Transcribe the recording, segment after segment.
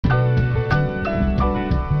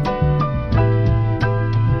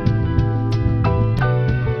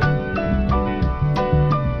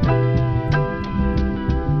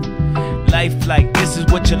life like? This is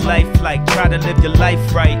what your life like. Try to live your life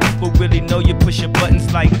right. People really know you push your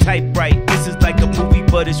buttons like typewrite. This is like a movie,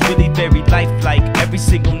 but it's really very lifelike. Every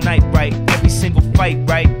single night, right? Every single fight,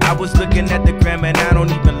 right? I was looking at the gram and I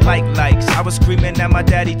don't even like likes. I was screaming at my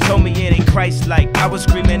daddy, told me it ain't Christ-like. I was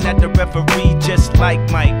screaming at the referee, just like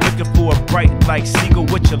Mike. Looking for a bright light. Seagull,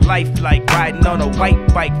 what your life like? Riding on a white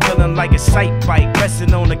bike, feeling like a sight bike.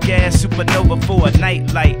 Pressing on the gas, supernova for a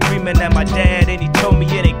night light. Screaming at my dad and he told me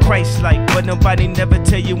it ain't Christ-like. But nobody never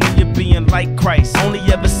tell you when you're being like Christ. Only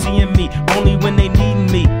ever seeing me, only when they needin'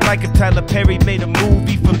 me. Like if Tyler Perry made a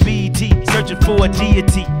movie for BT, searching for a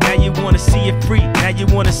deity. Now you wanna see it free, now you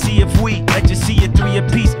wanna see if we let you see it 3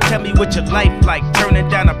 apiece. Tell me what your life like, turning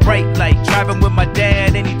down a bright light. Driving with my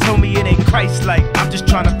dad and he told me it ain't Christ-like. I'm just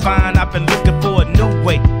trying to find, I've been looking for a new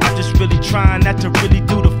way. I'm just really trying not to really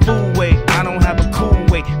do the fool way. I don't have a cool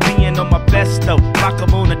way, being on my best though. Lock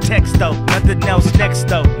 'em on a text though, nothing else next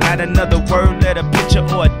though. Not another word, let a picture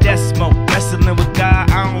or a decimal. Wrestling with God,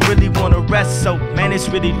 I don't really wanna rest, so man, it's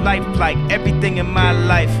really life like. Everything in my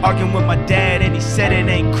life, arguing with my dad and he said it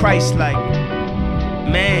ain't Christ-like.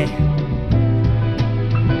 Man,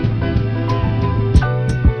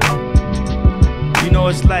 you know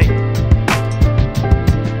it's like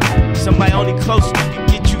somebody only close to you can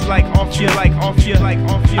get you like off your, like off your, like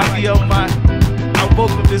off your. I be on my, I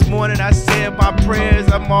woke up this morning, I said my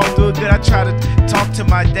prayers, I'm all doing good. I try to talk to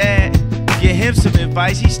my dad, give him some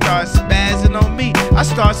advice. He starts spazzing on me, I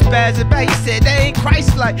start spazzing back. He said that ain't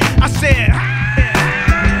Christ-like. I said, ah!